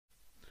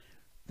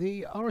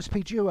The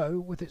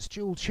RSPduo, with its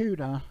dual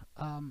tuner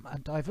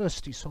and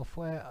diversity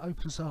software,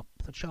 opens up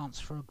the chance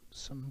for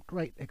some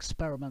great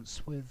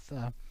experiments with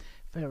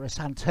various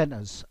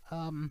antennas,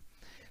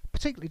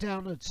 particularly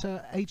down at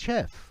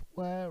HF,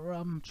 where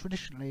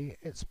traditionally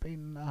it's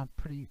been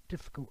pretty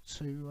difficult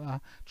to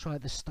try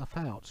this stuff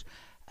out,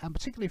 and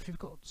particularly if you've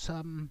got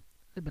some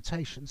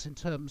limitations in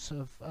terms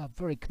of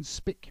very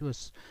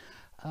conspicuous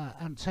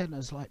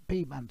antennas like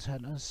beam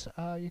antennas.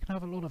 You can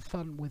have a lot of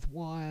fun with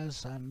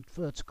wires and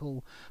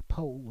vertical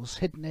poles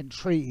hidden in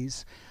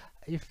trees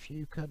if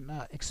you can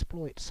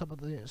exploit some of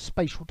the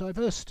spatial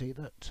diversity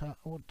that I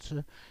want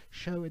to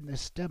show in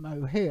this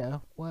demo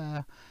here,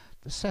 where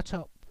the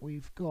setup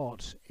we've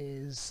got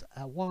is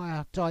a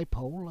wire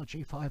dipole, a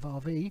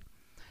G5RV,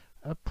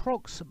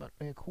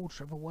 approximately a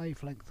quarter of a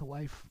wavelength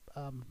away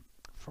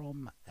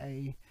from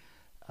a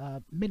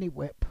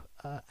Boniwhip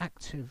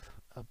active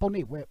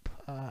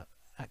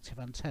active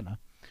antenna.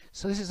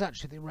 So this is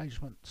actually the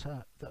arrangement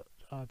that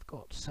I've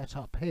got set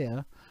up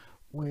here,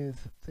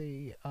 with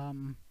the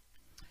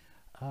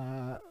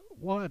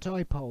wire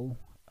dipole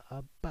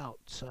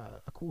about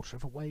a quarter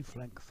of a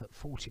wavelength at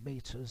 40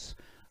 meters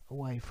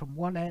away from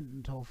one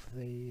end of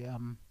the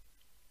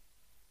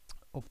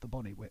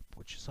Boniwhip,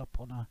 which is up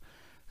on a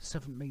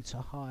 7 meter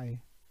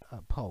high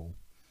pole.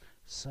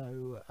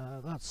 So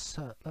that's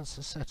the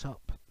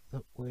setup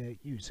that we're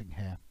using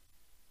here.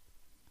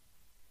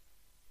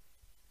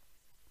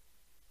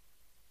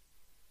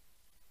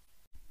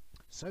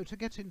 So to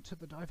get into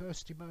the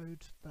diversity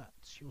mode that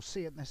you'll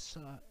see in this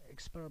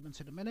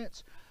experiment in a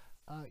minute,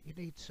 you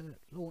need to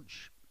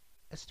launch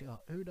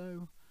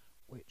SDRuno,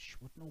 which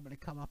would normally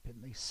come up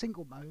in the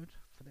single mode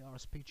for the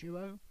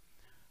RSPduo.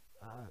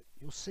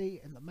 You'll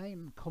see in the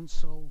main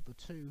console the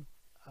two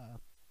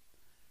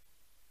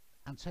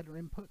antenna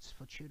inputs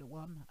for tuner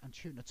 1 and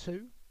tuner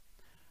 2,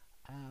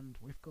 and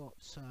we've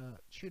got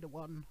tuner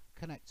 1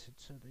 connected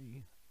to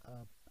the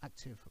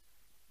active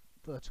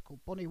vertical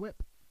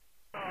Boniwhip,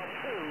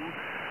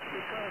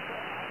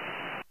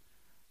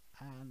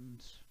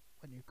 and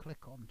when you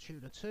click on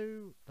tuner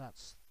 2,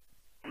 that's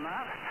and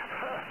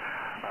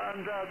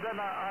then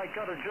I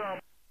got a job.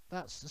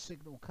 That's the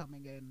signal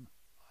coming in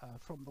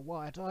from the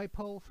wire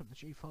dipole, from the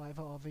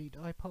G5RV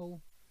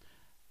dipole,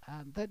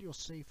 and then you'll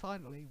see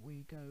finally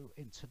we go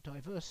into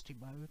diversity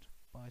mode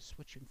by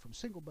switching from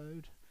single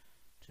mode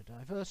to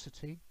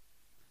diversity,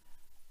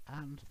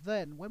 and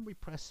then when we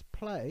press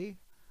play,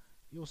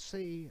 you'll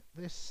see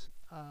this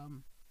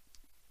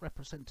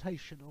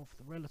representation of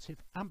the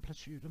relative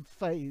amplitude and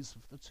phase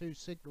of the two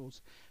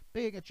signals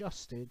being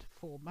adjusted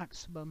for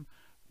maximum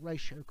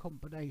ratio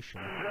combination.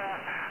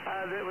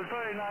 And it was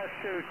very nice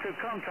to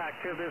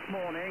contact you this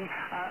morning.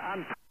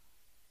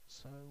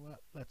 So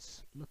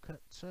let's look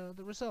at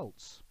the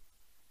results.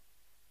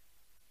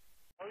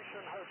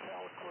 Ocean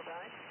Hotel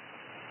Quebec,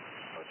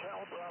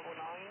 Hotel Bravo 9,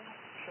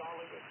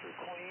 Charlie Victor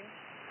Queen.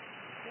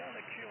 Yeah,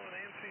 the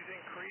QNNC is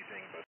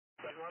increasing, but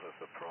that's not a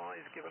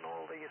surprise given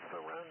all the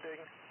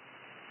surrounding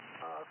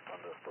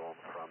thunderstorm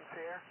fronts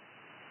here.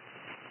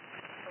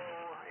 So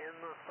in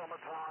the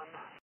summertime,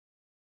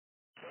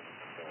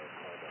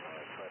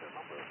 quite a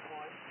number of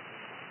times.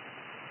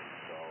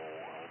 So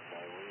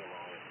I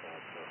realized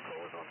that, of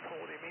course, on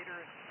 40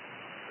 meters,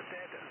 the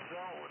dead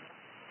zone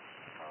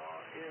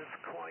is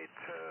quite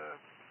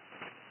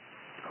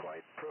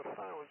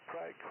profound,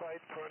 quite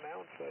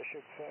pronounced, I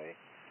should say,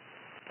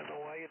 in a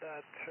way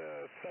that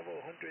several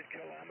hundred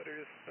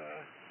kilometers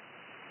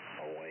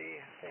away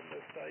from the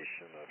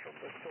station, from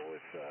the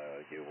source,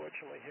 you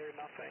virtually hear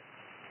nothing.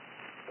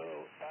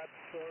 So that's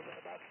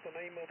the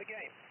name of the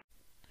game.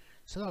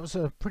 So that was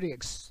a pretty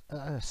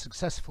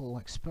successful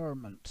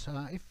experiment.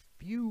 If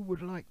you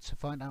would like to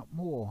find out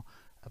more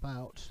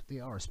about the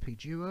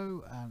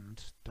RSPduo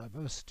and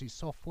diversity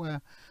software,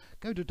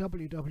 go to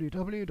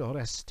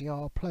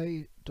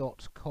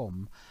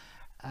www.SDRplay.com,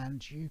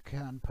 and you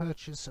can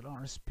purchase an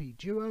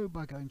RSPduo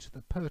by going to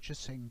the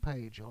purchasing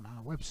page on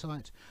our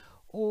website,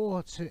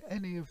 or to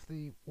any of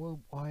the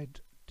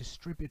worldwide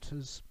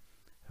distributors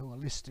who are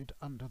listed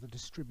under the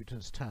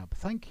distributors tab.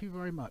 Thank you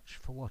very much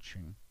for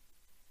watching.